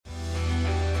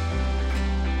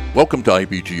Welcome to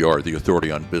IBGR, the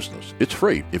authority on business. It's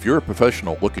free. If you're a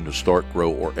professional looking to start,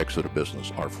 grow, or exit a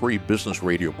business, our free business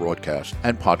radio broadcast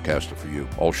and podcast are for you.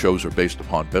 All shows are based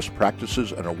upon best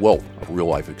practices and a wealth of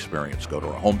real-life experience. Go to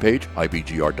our homepage,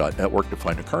 IBGR.network, to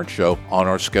find a current show on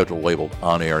our schedule labeled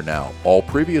On Air Now. All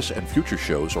previous and future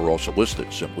shows are also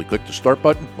listed. Simply click the Start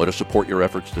button. Let us support your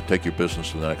efforts to take your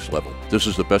business to the next level. This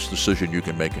is the best decision you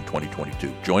can make in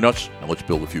 2022. Join us, and let's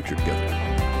build the future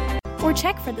together. Or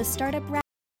check for the Startup Wrap.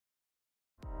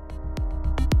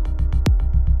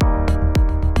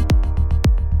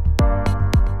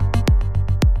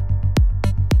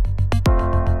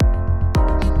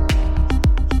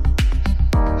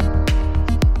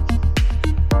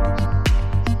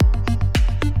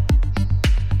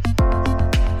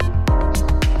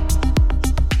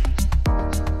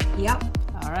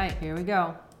 Here we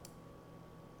go.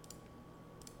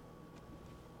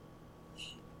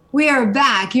 We are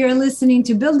back. You're listening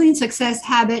to Building Success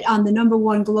Habit on the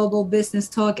 #1 global business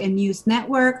talk and news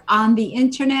network on the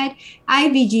internet,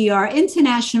 IBGR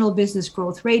International Business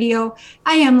Growth Radio.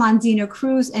 I am Londina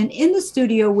Cruz, and in the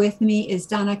studio with me is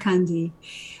Donna Kunde.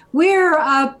 We're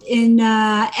up in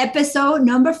episode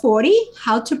number 40,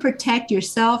 How to Protect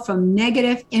Yourself from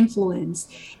Negative Influence,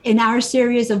 in our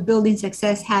series of Building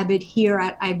Success Habit here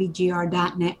at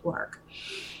IBGR.network.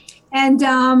 And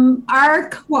our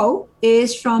quote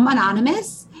is from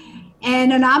Anonymous.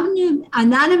 And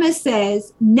Anonymous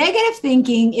says, negative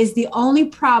thinking is the only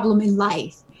problem in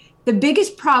life. The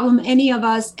biggest problem any of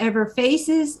us ever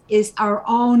faces is our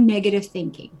own negative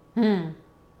thinking.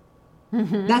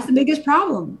 Mm-hmm. That's the biggest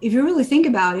problem, if you really think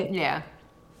about it. Yeah.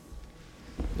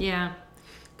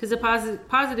 Because the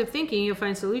positive thinking, you'll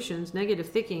find solutions. Negative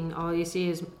thinking, all you see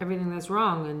is everything that's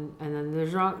wrong, and then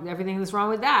there's everything that's wrong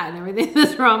with that, and everything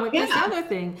that's wrong with this other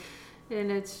thing,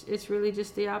 and it's really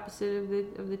just the opposite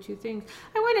of the two things.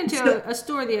 I went into a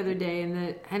store the other day,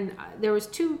 and there was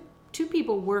two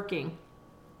people working,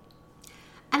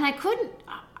 and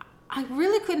I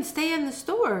really couldn't stay in the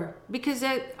store because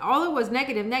all it was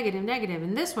negative,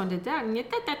 and this one did that, and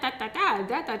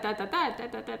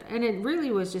and it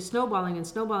really was just snowballing,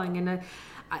 and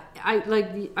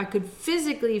I could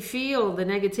physically feel the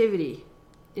negativity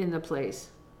in the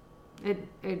place.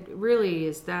 It really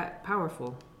is that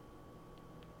powerful.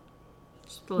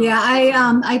 Yeah,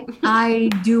 I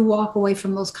do walk away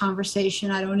from those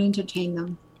conversations. I don't entertain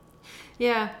them.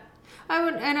 Yeah.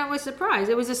 I was surprised.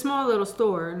 It was a small little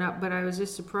store, but I was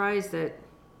just surprised that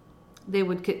they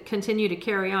would continue to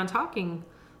carry on talking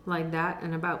like that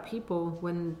and about people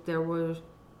when there were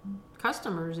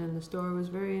customers in the store. It was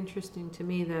very interesting to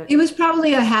me that... It was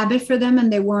probably a habit for them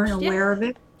and they weren't aware of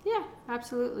it. Yeah,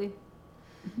 absolutely.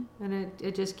 Mm-hmm. And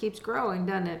it just keeps growing,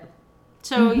 doesn't it?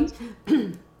 So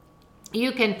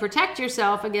you can protect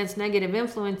yourself against negative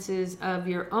influences of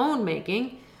your own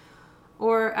making,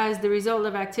 or as the result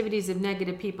of activities of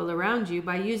negative people around you,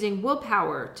 by using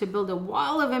willpower to build a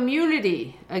wall of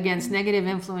immunity against negative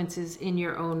influences in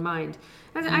your own mind.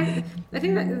 And I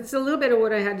think that's a little bit of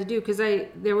what I had to do, because I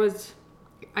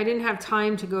didn't have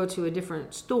time to go to a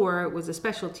different store. It was a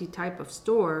specialty type of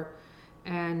store,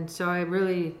 and so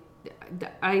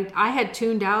I had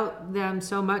tuned out them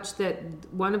so much that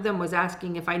one of them was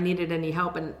asking if I needed any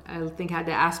help, and I think had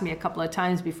to ask me a couple of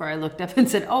times before I looked up and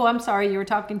said, "Oh, I'm sorry, you were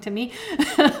talking to me."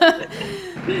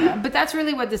 But that's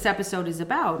really what this episode is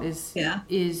about.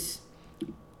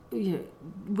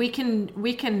 We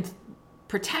can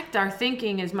protect our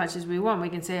thinking as much as we want. We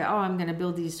can say, "Oh, I'm going to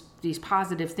build these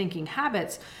positive thinking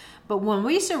habits," but when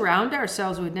we surround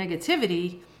ourselves with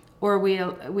negativity, or we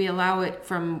allow it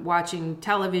from watching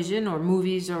television or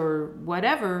movies or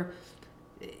whatever,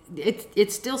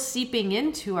 it's still seeping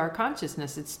into our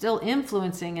consciousness. It's still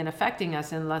influencing and affecting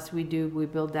us unless we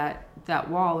build that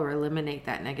wall or eliminate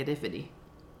that negativity.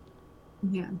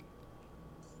 Yeah.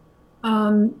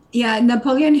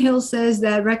 Napoleon Hill says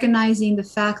that recognizing the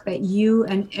fact that you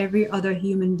and every other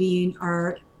human being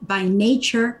are by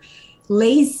nature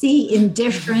lazy,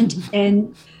 indifferent,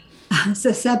 and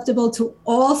susceptible to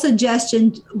all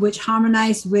suggestions which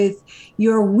harmonize with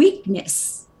your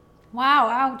weakness. Wow,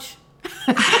 ouch.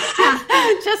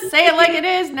 Just say it like it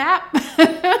is, Nap.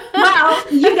 Well,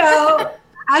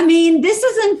 I mean, this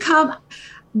doesn't come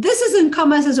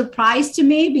as a surprise to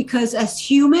me, because as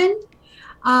human,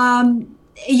 and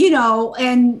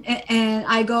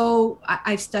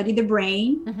I've studied the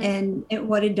brain and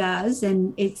what it does,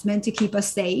 and it's meant to keep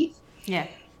us safe. Yeah.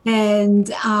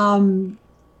 And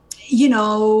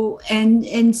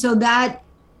and so that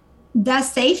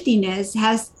safetiness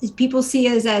people see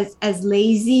us as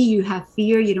lazy. You have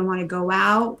fear, you don't want to go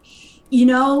out.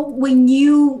 When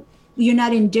you you're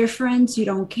not indifferent, you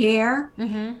don't care,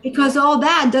 Mm-hmm. because all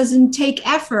that doesn't take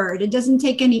effort. It doesn't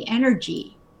take any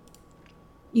energy.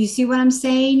 You see what I'm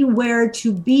saying? Where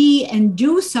to be and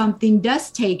do something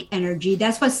does take energy.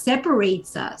 That's what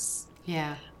separates us.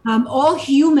 Yeah. All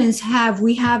humans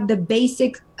we have the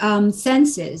basic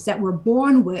senses that we're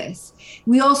born with.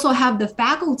 We also have the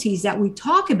faculties that we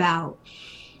talk about.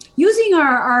 Using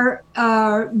our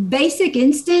basic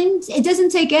instincts, it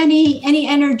doesn't take any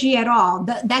energy at all.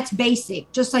 That's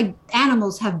basic, just like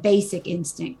animals have basic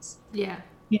instincts. Yeah.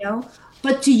 You know,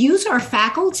 but to use our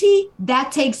faculty,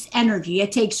 that takes energy.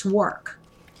 It takes work,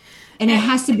 and it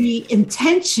has to be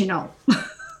intentional.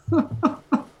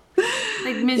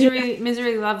 Like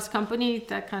misery loves company,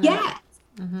 that kind of. Yeah.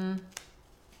 Mm-hmm.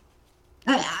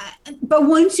 But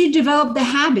once you develop the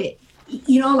habit,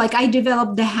 like I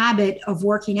developed the habit of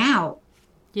working out.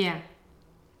 Yeah.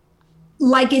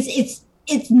 Like it's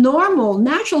normal,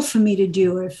 natural for me to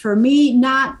do it. For me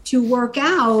not to work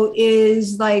out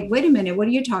is like, wait a minute, what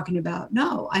are you talking about?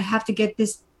 No, I have to get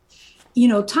this,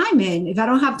 time in. If I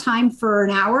don't have time for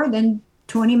an hour, then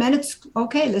 20 minutes.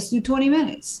 Okay, let's do 20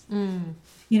 minutes.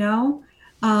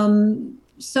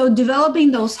 So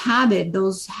developing those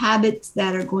habits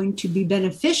that are going to be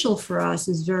beneficial for us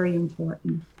is very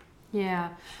important. Yeah.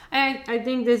 I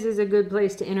think this is a good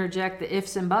place to interject the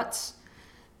ifs and buts.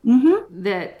 Mm-hmm.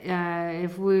 That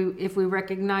if we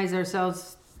recognize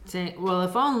ourselves saying, well,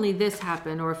 if only this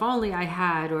happened, or if only I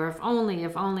had, or if only,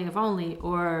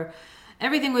 or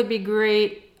everything would be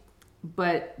great,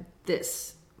 but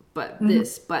this, but mm-hmm.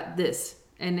 this, but this.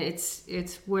 And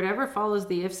it's whatever follows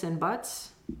the ifs and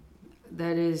buts,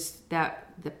 that is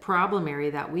the problem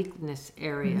area, that weakness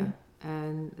area. Mm-hmm.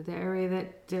 And the area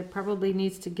that probably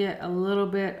needs to get a little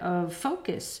bit of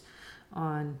focus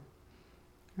on,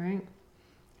 right?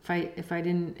 If I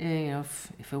didn't,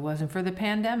 if it wasn't for the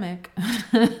pandemic,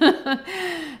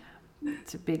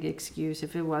 it's a big excuse.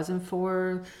 If it wasn't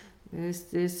for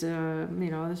this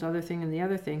other thing and the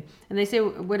other thing, and they say,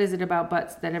 what is it about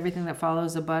buts? That everything that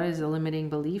follows a but is a limiting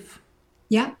belief.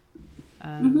 Yeah.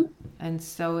 Mm-hmm. And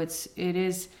so it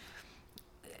is.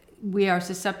 We are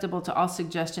susceptible to all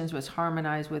suggestions which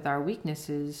harmonize with our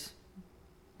weaknesses,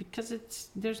 because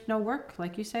there's no work,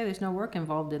 like you say, there's no work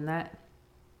involved in that.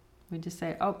 We just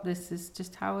say, oh, this is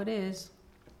just how it is.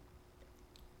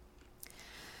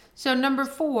 So number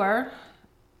 4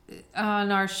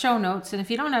 on our show notes, and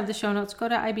if you don't have the show notes, go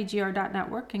to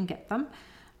IBGR.network and get them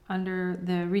under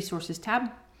the resources tab.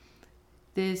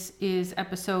 This is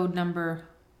episode number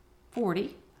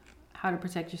 40. How to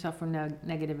protect yourself from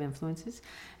negative influences.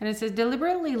 And it says,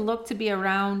 deliberately look to be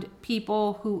around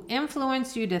people who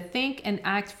influence you to think and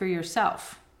act for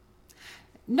yourself.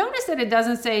 Notice that it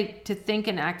doesn't say to think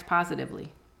and act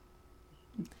positively.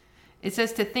 It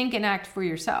says to think and act for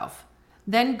yourself.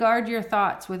 Then guard your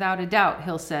thoughts without a doubt,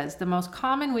 Hill says. The most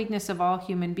common weakness of all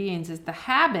human beings is the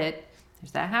habit,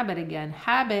 there's that habit again,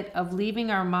 habit of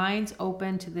leaving our minds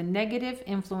open to the negative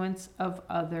influence of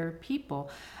other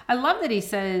people. I love that he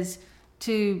says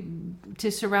to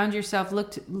surround yourself,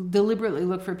 deliberately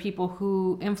look for people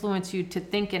who influence you to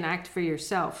think and act for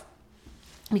yourself.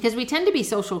 Because we tend to be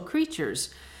social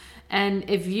creatures. And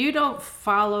if you don't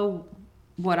follow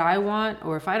what I want,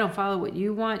 or if I don't follow what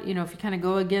you want, if you kind of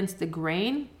go against the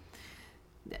grain,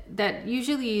 that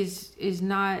usually is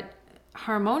not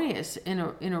harmonious in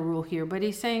a rule here. But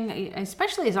he's saying,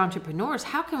 especially as entrepreneurs,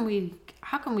 how can we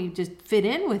just fit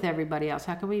in with everybody else?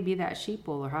 How can we be that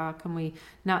sheeple, or how can we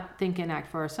not think and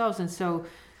act for ourselves? And so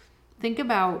think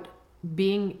about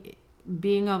being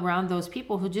around those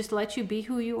people who just let you be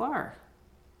who you are.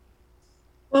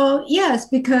 Well, yes,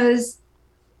 because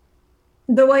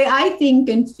the way I think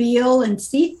and feel and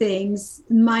see things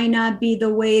might not be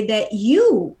the way that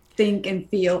you think and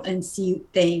feel and see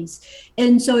things.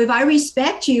 And so if I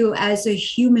respect you as a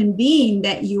human being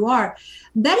that you are,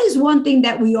 that is one thing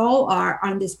that we all are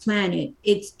on this planet.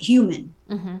 It's human.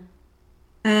 Mm-hmm.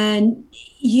 And,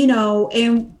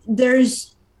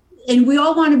 and we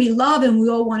all want to be loved, and we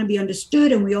all want to be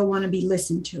understood, and we all want to be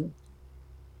listened to.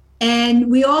 And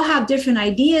we all have different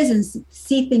ideas and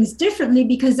see things differently,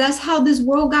 because that's how this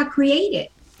world got created.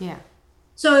 Yeah.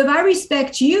 So if I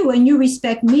respect you and you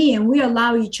respect me, and we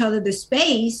allow each other the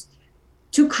space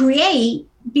to create,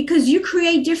 because you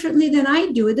create differently than I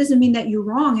do, it doesn't mean that you're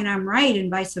wrong and I'm right, and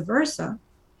vice versa.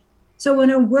 So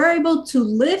when we're able to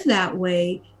live that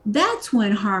way, that's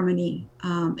when harmony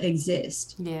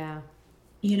exists. Yeah.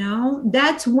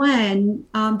 That's when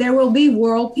there will be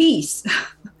world peace.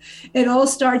 It all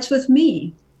starts with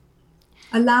me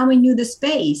allowing you the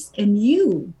space, and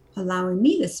you allowing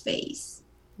me the space.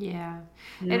 Yeah.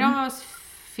 It almost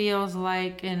feels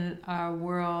like in our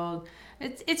world,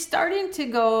 it's starting to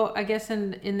go, I guess,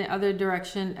 in the other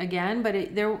direction again. But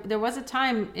there was a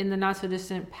time in the not so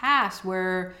distant past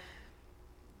where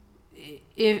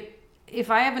if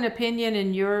I have an opinion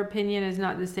and your opinion is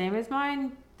not the same as mine,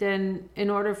 then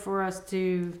in order for us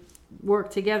to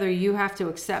work together, you have to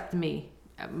accept me.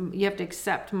 You have to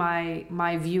accept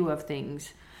my view of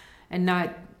things and not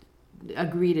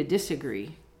agree to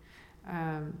disagree.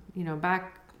 Back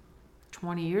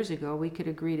 20 years ago, we could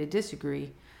agree to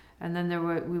disagree. And then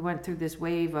we went through this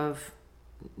wave of,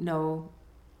 no,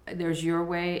 there's your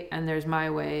way and there's my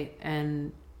way.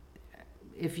 And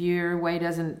if your way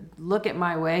doesn't look at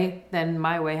my way, then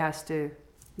my way has to,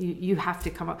 you have to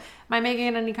come up. Am I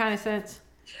making any kind of sense?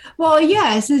 Well,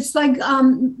 yes, it's like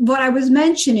what I was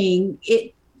mentioning.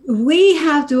 We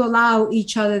have to allow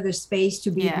each other the space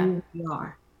to be who we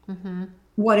are,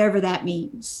 whatever that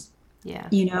means. Yeah.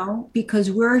 Because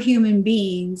we're human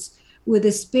beings with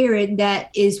a spirit that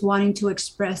is wanting to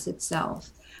express itself.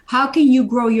 How can you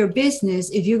grow your business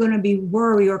if you're going to be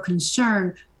worried or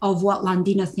concerned of what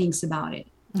Londina thinks about it?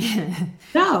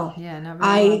 No. Yeah,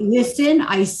 listen,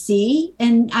 I see,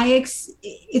 and I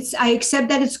accept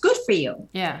that it's good for you.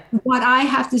 Yeah. What I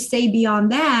have to say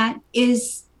beyond that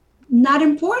is not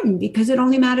important because it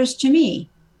only matters to me.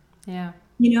 Yeah.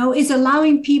 It's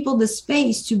allowing people the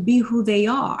space to be who they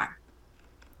are.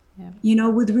 Yeah.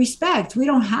 With respect. We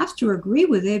don't have to agree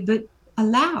with it, but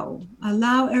allow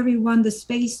everyone the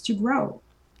space to grow.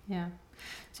 Yeah.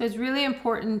 So it's really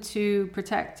important to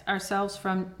protect ourselves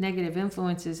from negative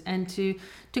influences, and to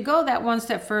go that one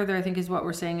step further, I think is what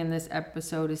we're saying in this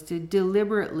episode, is to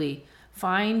deliberately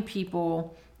find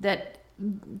people that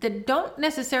don't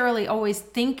necessarily always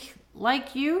think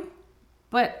like you,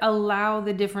 but allow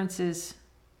the differences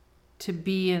to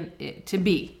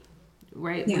be.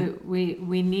 Right. Yeah.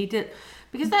 We need to,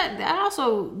 because that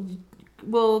also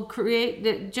will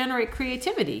generate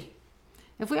creativity.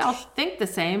 If we all think the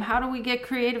same, how do we get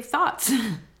creative thoughts?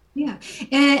 Yeah.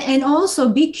 And also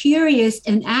be curious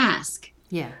and ask.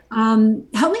 Yeah.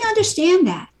 Help me understand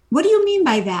that. What do you mean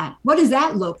by that? What does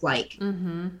that look like?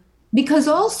 Mm-hmm. Because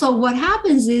also what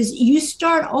happens is you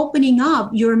start opening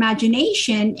up your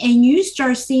imagination and you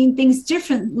start seeing things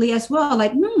differently as well.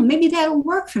 Like, maybe that'll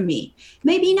work for me.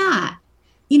 Maybe not.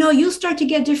 You'll start to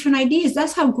get different ideas.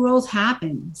 That's how growth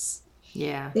happens.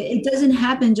 Yeah. It doesn't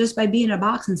happen just by being in a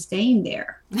box and staying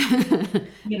there.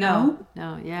 No.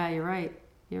 Yeah, you're right.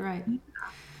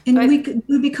 And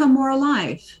we become more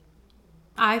alive.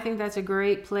 I think that's a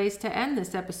great place to end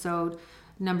this episode.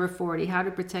 Number 40, how to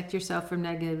protect yourself from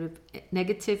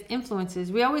negative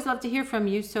influences. We always love to hear from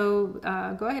you. So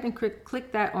go ahead and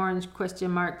click that orange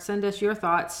question mark. Send us your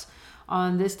thoughts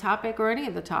on this topic or any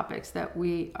of the topics that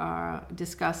we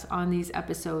discuss on these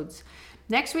episodes.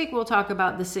 Next week, we'll talk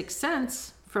about the sixth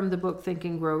sense from the book Think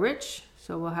and Grow Rich.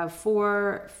 So we'll have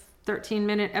 4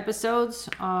 13-minute episodes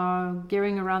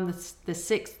gearing around the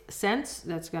sixth sense.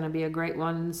 That's going to be a great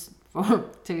one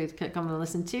to come and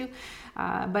listen to.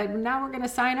 But now we're going to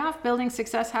sign off, Building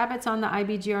Success Habits on the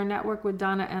IBGR Network with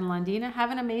Donna and Londina.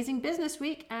 Have an amazing business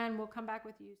week, and we'll come back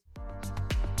with you.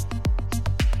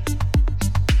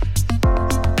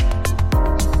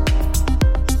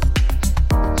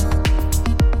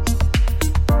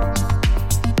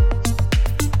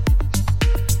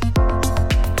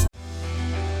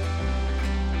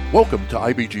 Welcome to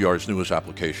IBGR's newest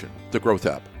application, the Growth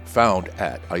app, found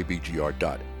at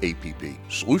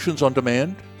ibgr.app. Solutions on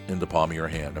demand in the palm of your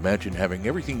hand. Imagine having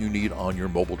everything you need on your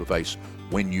mobile device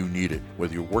when you need it.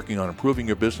 Whether you're working on improving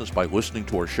your business by listening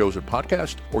to our shows and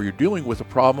podcasts, or you're dealing with a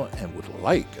problem and would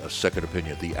like a second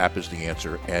opinion, the app is the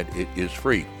answer, and it is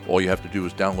free. All you have to do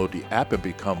is download the app and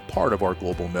become part of our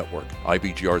global network.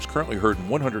 IBGR is currently heard in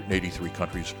 183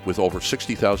 countries with over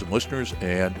 60,000 listeners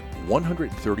and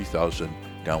 130,000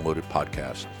 downloaded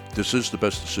podcasts. This is the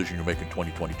best decision you make in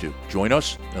 2022. Join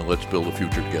us and let's build a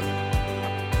future together.